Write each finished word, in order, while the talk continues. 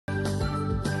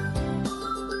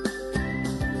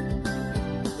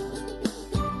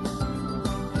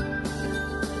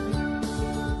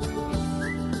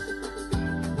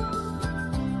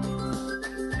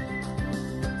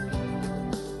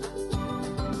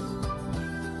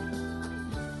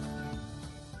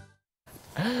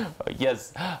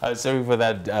Yes, sorry for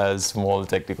that small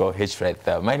technical hitch right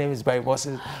there. My name is Barry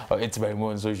Moses. It's Barry Mo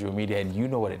on social media, and you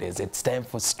know what it is. It's time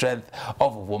for Strength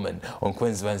of a Woman on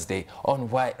Queen's Wednesday on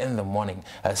Y in the Morning.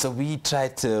 So we try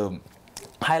to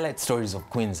highlight stories of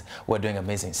queens who are doing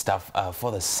amazing stuff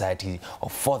for the society or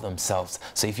for themselves.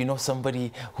 So if you know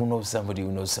somebody who knows somebody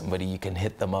who knows somebody, you can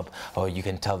hit them up, or you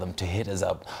can tell them to hit us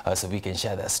up so we can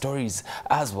share their stories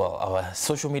as well. Our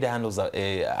social media handles are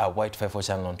Y254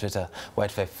 channel on Twitter,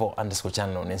 Y254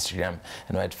 channel on Instagram,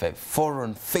 and Y254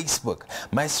 on Facebook.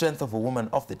 My Strength of a Woman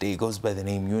of the day goes by the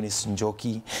name Eunice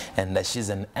Njoki, and she's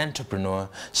an entrepreneur,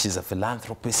 she's a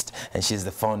philanthropist, and she's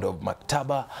the founder of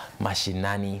Maktaba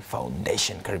Mashinani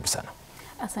Foundation. Karibu sana.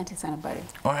 Asante sana, Barry.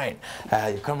 All right.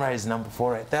 Your camera is number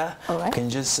 4 right there. All right. You can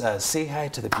just say hi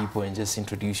to the people and just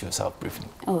introduce yourself briefly.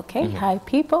 Okay. Hi,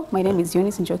 people. My name is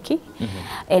Eunice Njoki,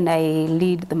 and I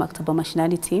lead the Maktaba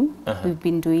Mashinani team. We've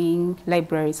been doing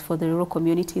libraries for the rural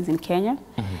communities in Kenya,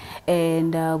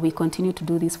 and we continue to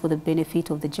do this for the benefit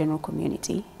of the general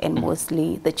community and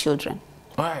mostly the children.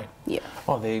 All right. Yeah.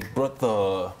 Oh, they brought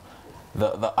the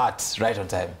arts right on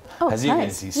time. Oh, as you can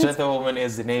see, Strength of a Woman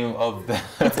is the name of the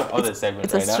other segment.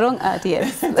 It's right a strong art,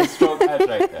 yes. It's a strong art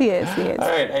right there. Yes, yes. All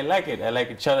right, I like it. I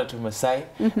like it. Shout out to Masai,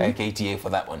 KTA for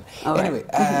that one. All anyway,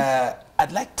 right.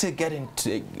 I'd like to get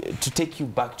into to take you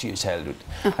back to your childhood.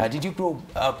 Did you grow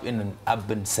up in an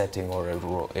urban setting or a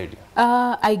rural area?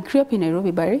 I grew up in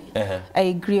Nairobi, Barry.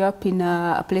 I grew up in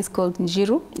a place called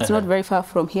Njiru. It's not very far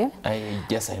from here.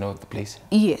 Yes, I know the place.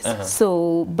 Yes.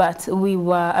 So, but we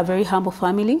were a very humble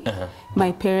family.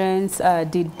 My parents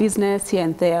did business here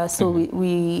and there, so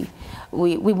we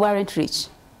weren't rich.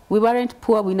 We weren't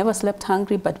poor. We never slept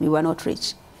hungry, but we were not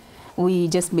rich. We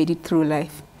just made it through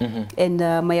life. And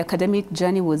my academic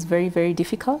journey was very, very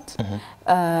difficult.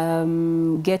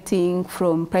 Getting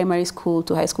from primary school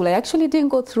to high school. I actually didn't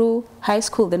go through high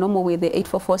school the normal way, the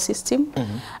 844 system.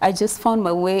 I just found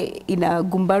my way in a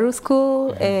Gumbaru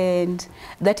school, and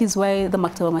that is why the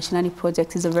Maktaba Mashinani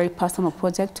project is a very personal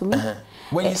project to me.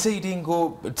 When you say you didn't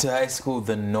go to high school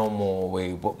the normal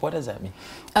way, what does that mean?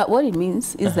 What it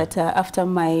means is that after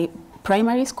my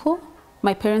primary school,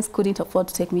 my parents couldn't afford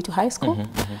to take me to high school.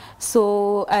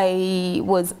 So I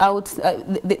was out,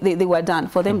 they were done.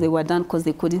 For them, they were done because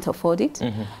they couldn't afford it.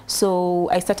 So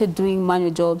I started doing manual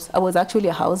jobs. I was actually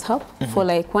a house help for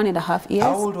like 1.5 years.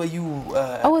 How old were you?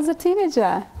 I was a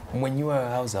teenager. When you were a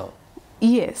house help?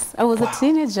 Yes, I was a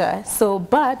teenager. So,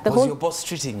 but was your boss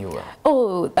treating you well?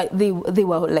 Oh, they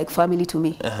were like family to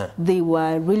me. They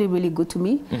were really, really good to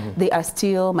me. They are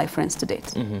still my friends to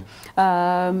date.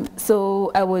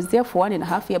 So I was there for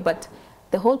 1.5 years, but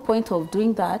the whole point of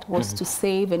doing that was to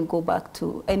save and go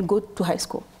to high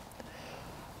school.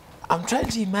 I'm trying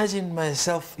to imagine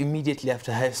myself immediately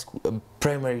after high school,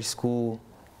 primary school,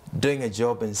 doing a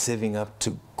job and saving up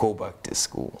to go back to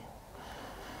school.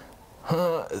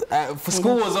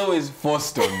 School was always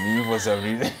forced on me for some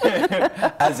reason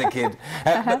as a kid.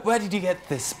 But where did you get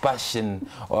this passion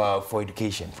for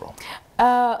education from?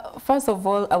 First of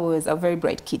all, I was a very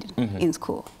bright kid in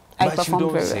school. But you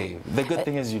don't say. The good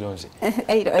thing is you don't say.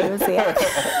 I don't say.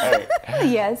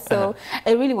 Yes, so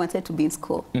I really wanted to be in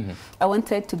school. I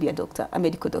wanted to be a doctor, a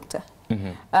medical doctor.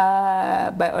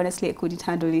 But honestly, I couldn't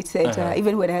handle it.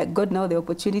 Even when I got now the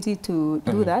opportunity to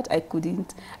do that, I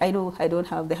couldn't. I know I don't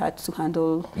have the heart to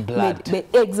handle blood.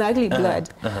 Exactly, blood.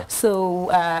 So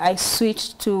I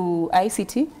switched to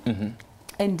ICT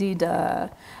and did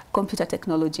computer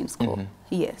technology in school.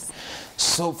 Yes.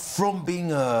 So from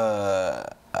being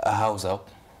a house help,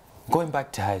 going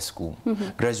back to high school,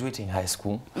 graduating high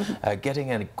school,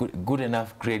 getting a good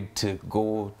enough grade to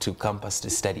go to campus to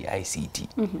study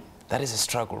ICT. That is a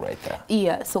struggle right there.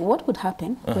 Yeah, so what would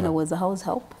happen when I was a house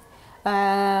help?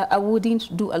 I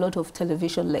wouldn't do a lot of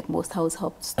television like most house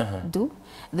helps do.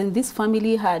 Then this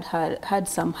family had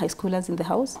some high schoolers in the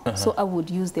house, so I would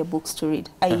use their books to read.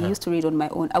 I used to read on my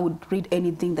own. I would read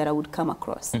anything that I would come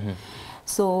across.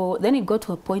 So then it got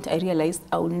to a point I realized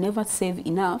I would never save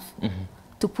enough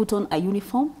to put on a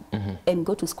uniform and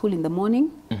go to school in the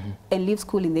morning and leave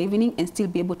school in the evening and still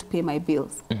be able to pay my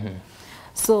bills.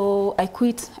 So I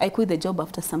quit the job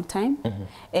after some time,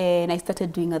 and I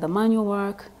started doing other manual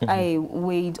work. I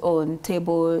weighed on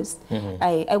tables.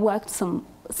 I worked some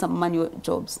manual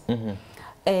jobs.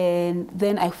 And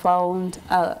then I found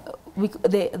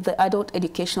the adult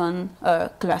education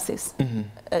classes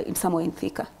somewhere in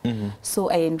Thika. So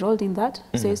I enrolled in that.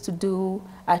 So I used to do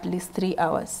at least 3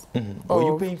 hours Were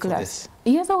you paying for this?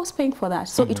 Yes, I was paying for that.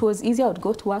 So it was easy. I would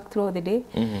go to work throughout the day.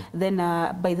 Then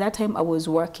by that time I was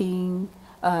working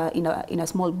in a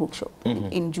small bookshop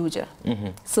in Juja.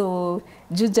 So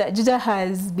Juja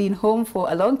has been home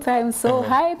for a long time. So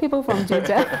hi, people from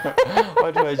Juja.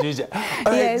 What about Juja?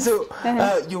 All right, Yes. so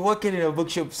you're working in a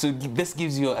bookshop, so this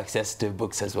gives you access to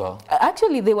books as well.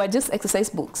 Actually, they were just exercise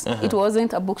books. It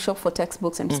wasn't a bookshop for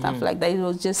textbooks and stuff like that.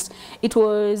 It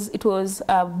was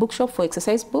a bookshop for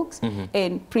exercise books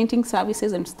and printing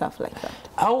services and stuff like that.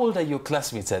 How old are your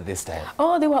classmates at this time?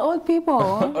 Oh, they were old people.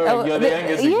 All right, you're the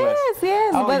youngest in class.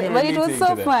 Yes, How are you but it was relating so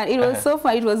to them? fun. It was so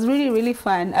fun. It was really, really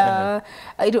fun. I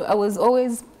was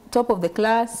always top of the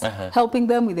class, helping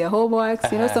them with their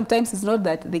homeworks. You know, sometimes it's not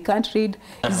that they can't read,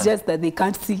 it's just that they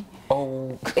can't see.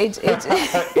 Oh, Age.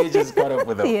 age just caught up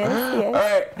with them. Yes, yes. All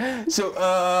right. So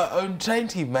I'm trying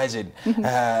to imagine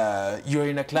you're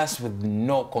in a class with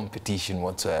no competition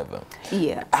whatsoever.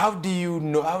 Yeah. How do you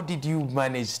know? How did you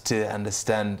manage to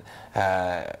understand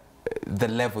the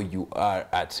level you are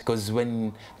at? Because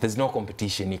when there's no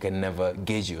competition, you can never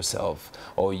gauge yourself,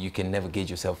 or you can never gauge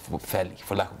yourself fairly,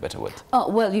 for lack of a better word. Oh,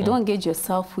 well, you don't gauge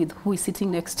yourself with who is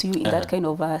sitting next to you in that kind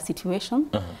of situation.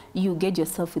 You gauge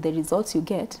yourself with the results you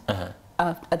get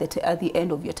at the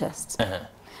end of your test.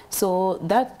 So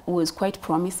that was quite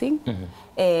promising.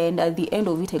 And at the end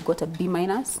of it, I got a B-,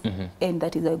 and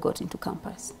that is how I got into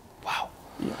campus. Wow.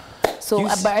 Yeah. So,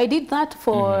 but I did that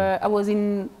for, I was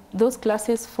in those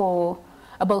classes for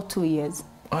about 2 years.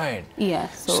 All right. Yeah.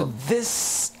 So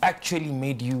this actually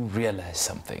made you realize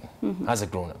something as a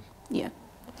grown-up. Yeah.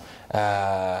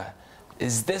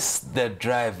 Is this the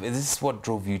drive? Is this what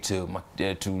drove you to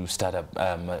start up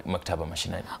Maktaba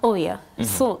Mashinani? Oh yeah.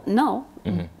 So now,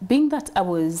 being that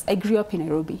I grew up in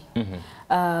Nairobi,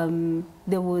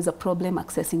 there was a problem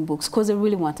accessing books because I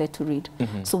really wanted to read.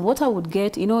 So what I would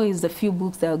get, you know, is the few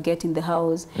books that I would get in the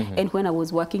house, and when I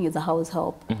was working as a house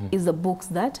help, is the books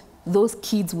that those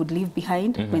kids would leave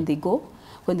behind when they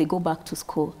go back to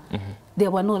school.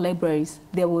 There were no libraries.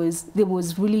 There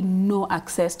was really no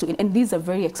access to it, and these are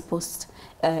very exposed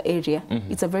area.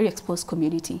 It's a very exposed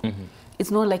community. It's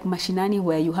not like Mashinani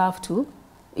where you have to,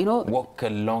 you know, walk a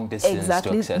long distance to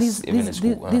access even a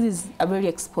school. This is a very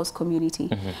exposed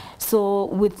community. So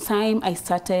with time,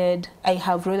 I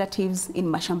have relatives in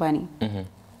Mashambani.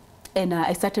 And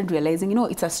I started realizing, you know,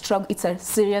 it's a struggle. It's a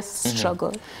serious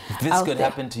struggle. This could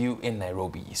happen to you in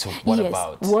Nairobi. So what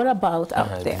about? What about out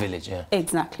there? The village, yeah.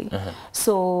 Exactly.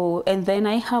 So, and then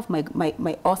I have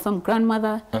my awesome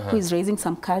grandmother who is raising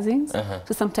some cousins.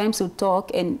 So sometimes we'll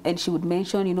talk and she would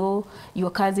mention, you know, your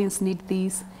cousins need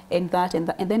this and that and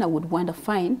that. And then I would wonder,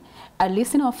 fine, at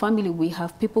least in our family, we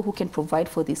have people who can provide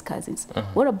for these cousins.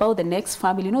 What about the next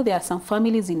family? You know, there are some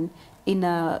families in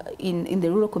the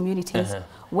rural communities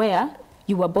where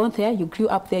you were born there, you grew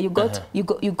up there, you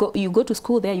go to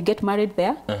school there, you get married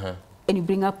there, and you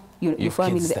bring up your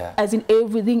family there. As in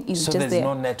everything is just there. So there's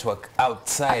no network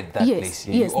outside that place.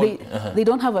 Yes, they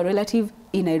don't have a relative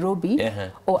in Nairobi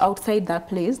or outside that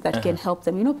place that can help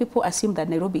them. You know, people assume that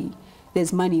Nairobi,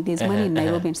 there's money in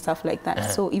Nairobi and stuff like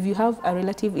that. So if you have a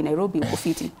relative in Nairobi,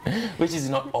 Ufiti, which is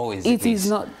not always the case. It is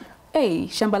not. Hey,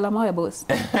 shambala mawe boss.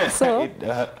 So,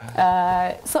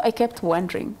 so I kept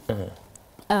wondering.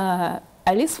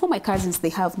 At least for my cousins, they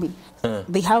have me.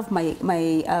 They have my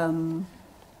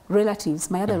relatives,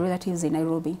 my other relatives in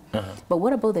Nairobi. But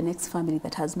what about the next family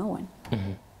that has no one?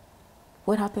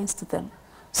 What happens to them?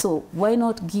 So why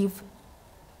not give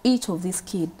each of these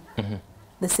kids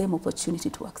the same opportunity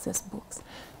to access books?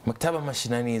 Maktaba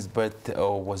Mashinani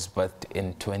was birthed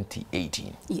in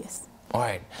 2018. Yes. All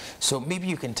right. So maybe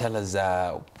you can tell us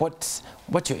what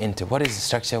you're into. What is the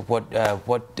structure?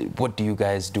 What do you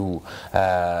guys do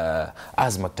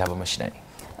as Maktaba Mashinani?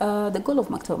 The goal of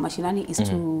Maktaba Mashinani is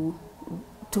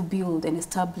to build and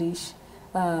establish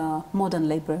modern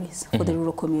libraries for the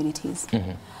rural communities.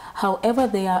 However,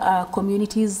 there are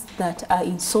communities that are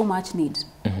in so much need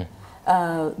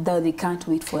that they can't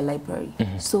wait for a library.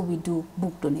 So we do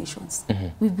book donations.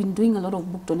 We've been doing a lot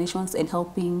of book donations and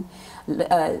helping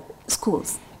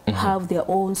schools have their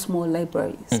own small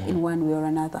libraries in one way or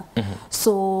another.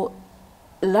 So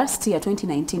last year,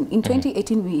 2019, in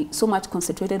 2018, we so much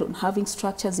concentrated on having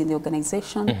structures in the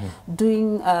organization,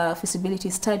 doing feasibility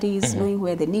studies, knowing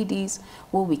where the need is,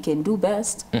 what we can do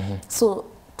best. So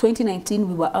 2019,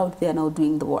 we were out there now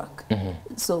doing the work.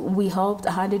 So we helped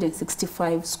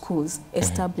 165 schools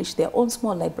establish their own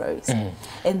small libraries.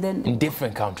 And then in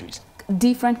different countries?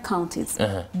 Different counties,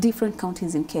 different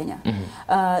counties in Kenya.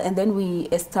 And then we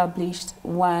established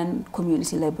one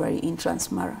community library in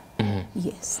Transmara.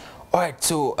 Yes. All right,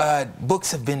 so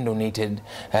books have been donated,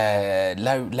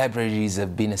 libraries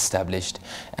have been established,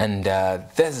 and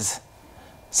there's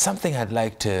something I'd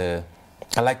like to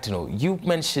I'd like to know, you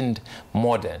mentioned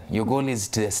modern. Your goal is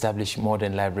to establish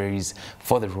modern libraries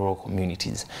for the rural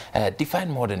communities.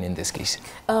 Define modern in this case.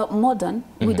 Modern,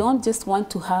 we don't just want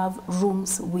to have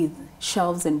rooms with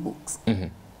shelves and books.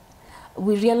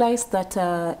 We realize that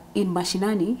in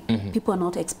Mashinani, people are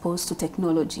not exposed to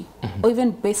technology or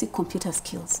even basic computer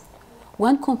skills.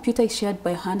 One computer is shared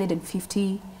by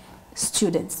 150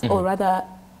 students, or rather,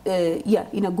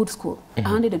 in a good school,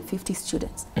 150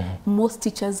 students. Most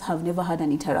teachers have never had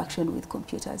an interaction with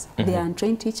computers. They are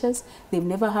untrained teachers. They've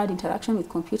never had interaction with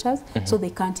computers, so they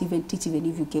can't even teach even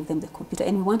if you give them the computer.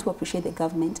 And we want to appreciate the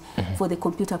government for the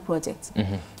computer projects.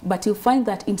 But you'll find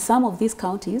that in some of these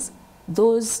counties,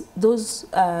 those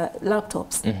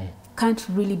laptops can't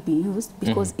really be used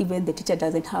because even the teacher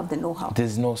doesn't have the know-how.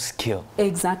 There's no skill.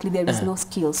 Exactly, there is no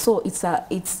skill. So it's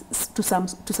to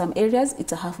some areas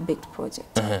it's a half-baked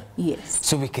project. Yes.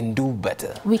 So we can do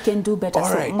better. We can do better. All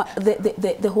so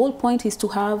right. The whole point is to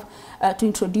have to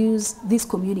introduce these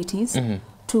communities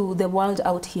to the world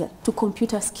out here, to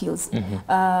computer skills,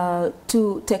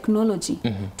 to technology,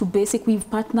 to basic. We've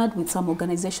partnered with some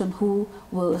organization who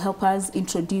will help us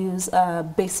introduce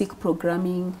basic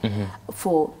programming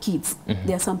for kids.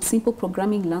 There are some simple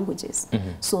programming languages.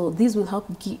 So these will help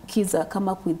kids come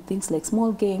up with things like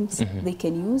small games they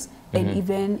can use and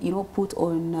even, put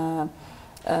on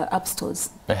app stores.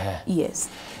 Yes.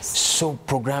 So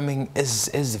programming is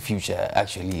the future,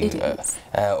 actually. It is.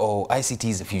 Or ICT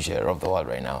is the future of the world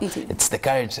right now. It is. It's the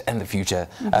current and the future.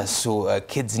 So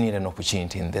kids need an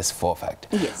opportunity in this for a fact.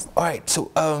 Yes. All right.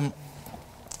 So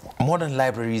modern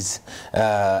libraries,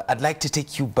 I'd like to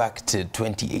take you back to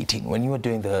 2018 when you were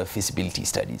doing the feasibility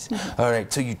studies. All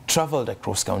right, so you traveled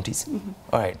across counties.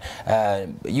 All right,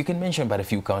 you can mention about a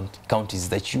few counties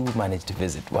that you managed to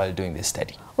visit while doing this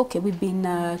study. Okay, we've been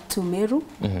to Meru,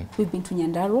 we've been to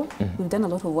Nyandarua, we've done a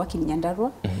lot of work in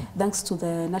Nyandarua, thanks to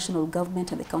the national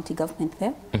government and the county government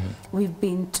there. We've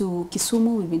been to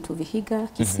Kisumu, we've been to Vihiga,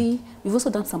 Kisii. We've also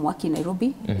done some work in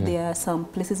Nairobi. There are some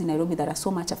places in Nairobi that are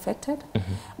so much affected.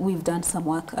 We've done some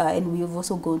work, and we've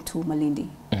also gone to Malindi.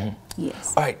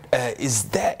 Yes. All right. Is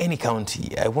there any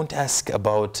county? I won't ask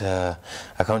about a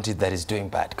county that is doing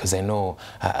bad, because I know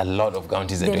a lot of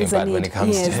counties are doing bad when it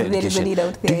comes to education. There is a need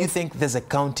out there. Do you think there's a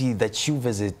county that you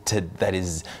visited that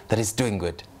is doing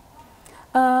good?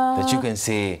 That you can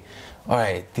say, all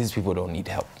right, these people don't need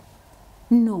help?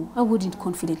 No, I wouldn't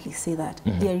confidently say that.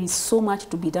 There is so much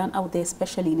to be done out there,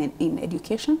 especially in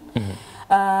education.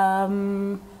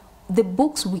 The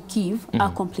books we give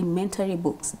are complementary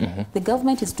books. The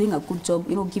government is doing a good job,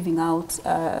 giving out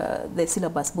the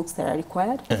syllabus books that are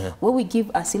required. What we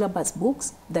give are syllabus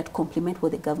books that complement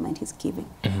what the government is giving.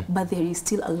 But there is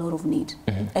still a lot of need.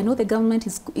 I know the government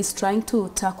is trying to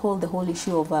tackle the whole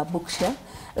issue of book share,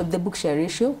 the book share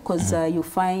ratio, because you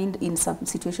find in some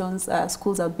situations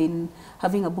schools have been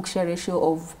having a book share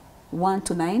ratio of 1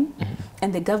 to 9,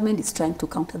 and the government is trying to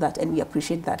counter that, and we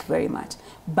appreciate that very much.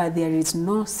 But there is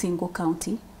no single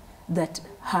county that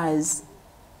has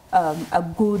a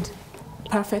good,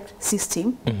 perfect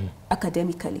system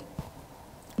academically.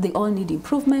 They all need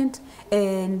improvement,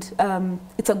 and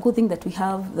it's a good thing that we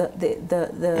have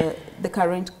the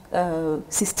current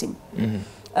system.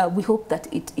 We hope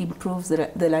that it improves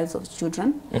the lives of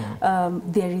children.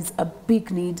 There is a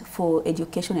big need for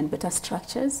education and better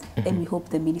structures, and we hope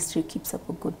the ministry keeps up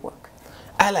a good work.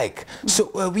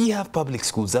 So we have public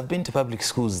schools. I've been to public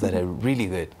schools that are really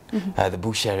good. The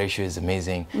book share ratio is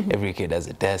amazing. Every kid has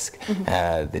a desk.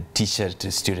 The teacher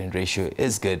to student ratio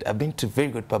is good. I've been to very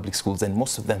good public schools, and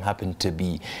most of them happen to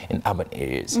be in urban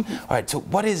areas. All right, so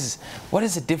what is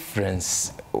the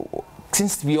difference?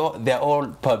 Since they're all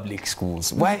public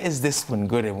schools, why is this one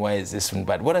good and why is this one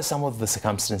bad? What are some of the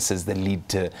circumstances that lead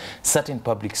to certain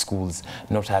public schools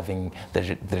not having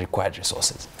the required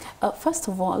resources? First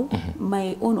of all,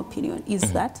 my own opinion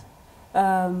is that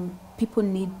people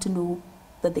need to know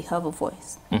that they have a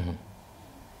voice.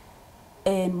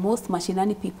 And most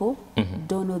Mashinani people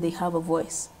don't know they have a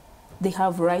voice. They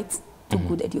have rights to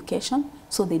good education,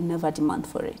 so they never demand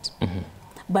for it.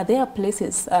 But there are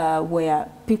places where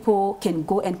people can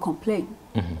go and complain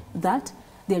that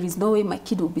there is no way my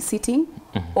kid will be sitting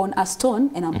on a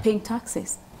stone and I'm paying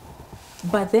taxes.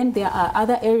 But then there are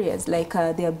other areas, like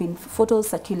there have been photos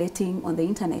circulating on the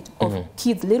internet of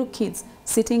kids, little kids,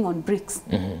 sitting on bricks.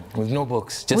 With no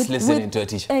books, just listening to a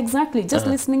teacher. Exactly, just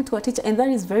listening to a teacher, and that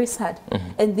is very sad.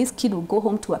 And this kid will go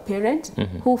home to a parent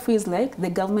who feels like the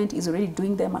government is already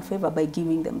doing them a favor by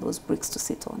giving them those bricks to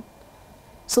sit on.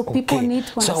 So people need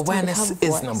to understand. So awareness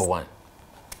is number one.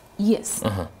 Yes,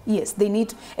 yes, they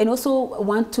need, and also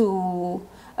want to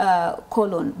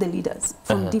call on the leaders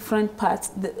from different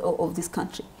parts of this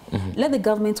country. Let the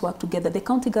governments work together. The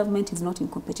county government is not in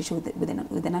competition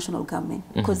with the national government,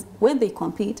 because when they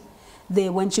compete, the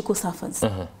Wanchiko suffers.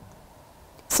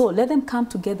 So let them come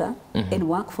together and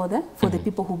work for the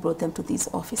people who brought them to these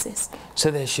offices.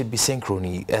 So there should be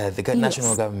synchrony. The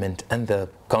national government and the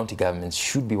county governments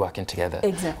should be working together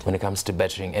when it comes to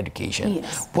bettering education.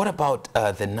 Yes. What about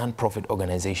the non-profit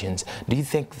organizations? Do you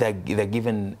think they're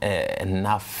given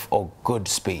enough or good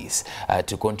space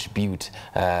to contribute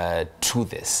to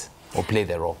this, or play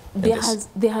their role?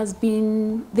 There has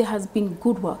been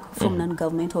good work from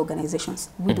non-governmental organizations.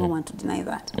 We don't want to deny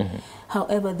that.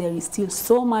 However, there is still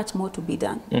so much more to be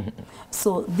done.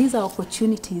 So these are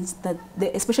opportunities that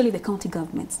especially the county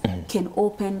governments can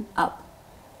open up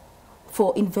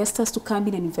for investors to come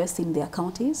in and invest in their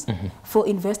counties, for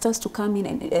investors to come in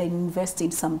and invest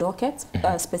in some dockets,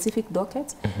 specific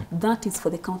dockets. That is for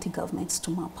the county governments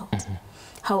to map out.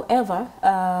 However,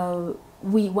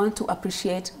 we want to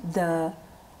appreciate the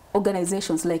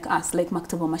organizations like us, like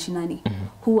Maktaba Mashinani,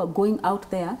 who are going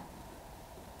out there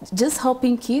just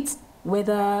helping kids,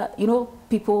 whether, you know,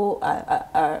 people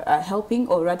are helping,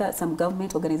 or rather some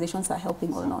government organizations are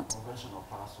helping or not.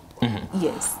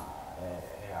 Yes.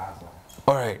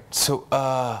 All right. So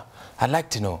I'd like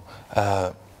to know,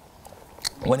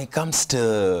 when it comes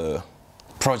to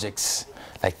projects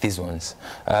like these ones,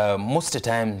 most of the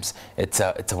times it's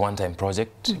a one-time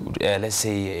project. Let's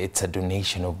say it's a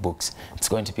donation of books. It's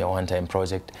going to be a one-time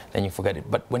project, then you forget it.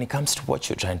 But when it comes to what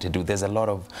you're trying to do, there's a lot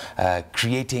of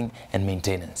creating and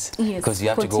maintenance, because you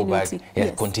have to go back.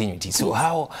 Continuity. So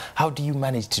how do you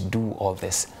manage to do all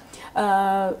this?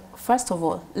 First of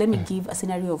all, let me give a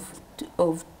scenario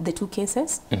of the two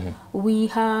cases. We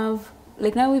have,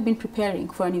 like now we've been preparing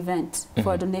for an event,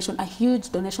 for a donation, a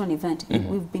huge donation event.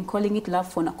 We've been calling it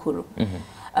Love for Nakuru.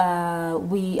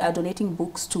 We are donating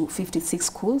books to 56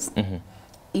 schools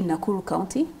in Nakuru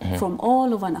County from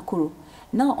all over Nakuru.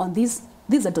 Now on these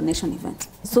are donation events.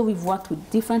 So we've worked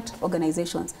with different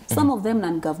organizations, some of them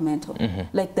non-governmental,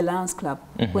 like the Lions Club,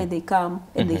 when they come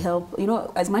and they help, you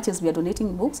know, as much as we are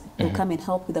donating books, they'll come and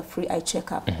help with a free eye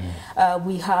checkup.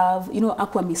 We have, you know,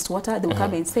 Aqua Mist Water, they'll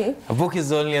come and say, a book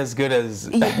is only as good as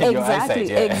your eyesight.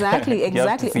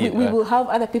 Exactly. We will have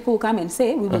other people who come and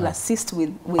say, we will assist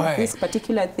with this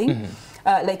particular thing.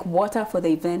 Like water for the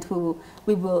event,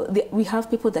 we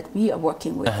have people that we are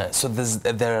working with. So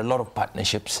there are a lot of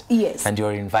partnerships. Yes. And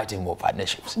you're inviting more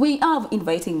partnerships. We are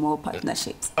inviting more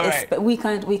partnerships. All right. We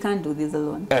can't do this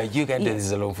alone. You can do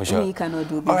this alone for sure. We cannot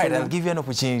do this All right, alone. I'll give you an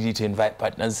opportunity to invite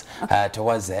partners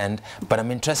towards the end. But I'm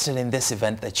interested in this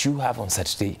event that you have on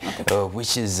Saturday,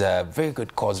 which is a very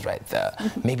good cause right there.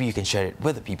 Maybe you can share it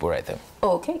with the people right there.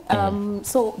 Okay.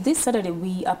 So this Saturday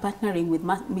we are partnering with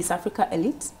Miss Africa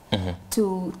Elite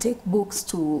to take books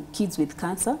to kids with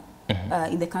cancer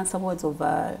in the cancer wards of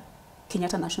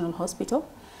Kenyatta National Hospital.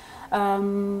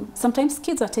 Sometimes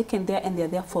kids are taken there and they're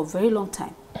there for a very long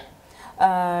time.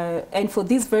 And for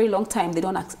this very long time, they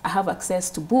don't have access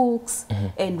to books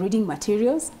and reading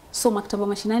materials. So Maktaba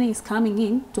Mashinani is coming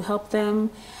in to help them,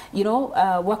 you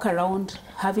know, work around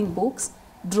having books,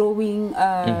 drawing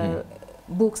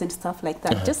books and stuff like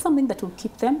that. Just something that will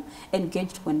keep them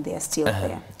engaged when they are still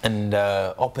there. And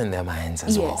open their minds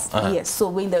as well. Yes. So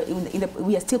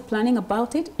we are still planning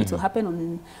about it. It will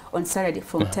happen on Saturday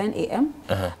from 10 a.m.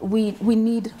 We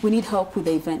need help with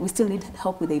the event. We still need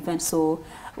help with the event. So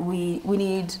we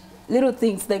need little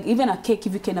things like even a cake,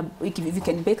 if you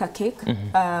can bake a cake,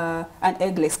 an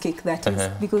eggless cake, that is,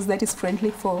 because that is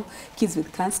friendly for kids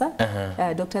with cancer,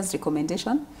 doctor's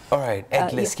recommendation. All right,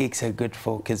 eggless cakes are good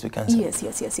for kids with cancer. Yes.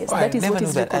 All right, never knew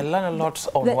that. I learned a lot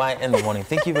on why in the morning.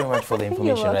 Thank you very much for the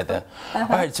information right there. All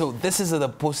right, so this is the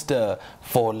poster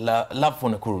for Love for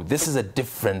Nakuru. This is a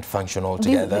different function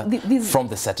altogether from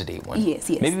the Saturday one. Yes.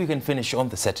 Maybe we can finish on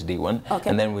the Saturday one,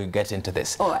 and then we'll get into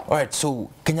this. All right. All right, so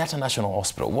Kenyatta National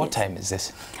Hospital, what time is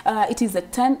this? It is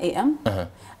at 10 a.m.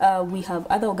 We have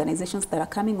other organizations that are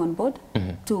coming on board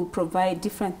to provide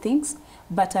different things,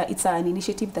 but it's an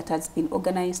initiative that has been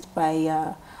organized by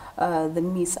the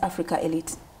Miss Africa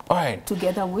Elite,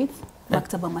 together with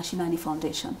Maktaba Mashinani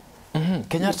Foundation.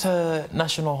 Kenyatta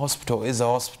National Hospital is a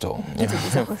hospital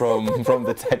from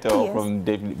the title,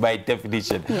 by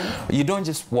definition. You don't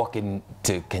just walk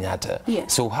into Kenyatta.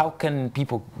 So how can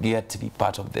people get to be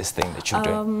part of this thing that you're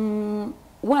doing?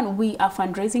 One, we are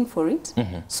fundraising for it,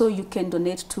 so you can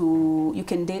donate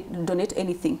donate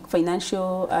anything,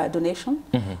 financial donation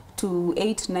to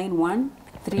 891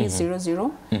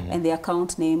 300, and the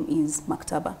account name is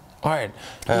Maktaba. All right.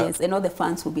 Yes, and all the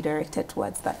funds will be directed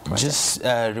towards that project. Just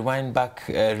rewind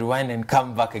and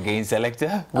come back again,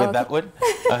 selector, with that one.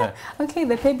 Okay,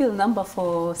 the pay bill number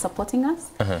for supporting us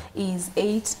is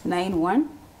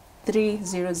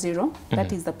 891300.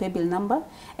 That is the pay bill number,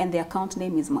 and the account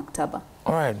name is Maktaba.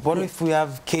 All right. What if we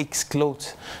have cakes,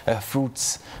 clothes,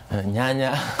 fruits,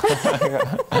 nyanya,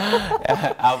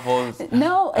 apples?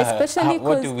 No, especially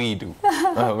what do we do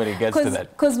when it gets to that?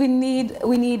 Because we need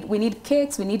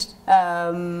cakes. We need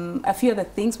a few other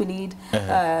things. We need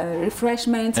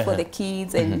refreshments for the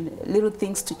kids and little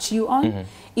things to chew on.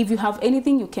 If you have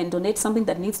anything, you can donate something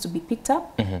that needs to be picked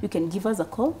up. You can give us a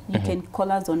call. You can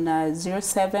call us on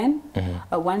 07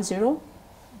 10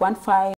 15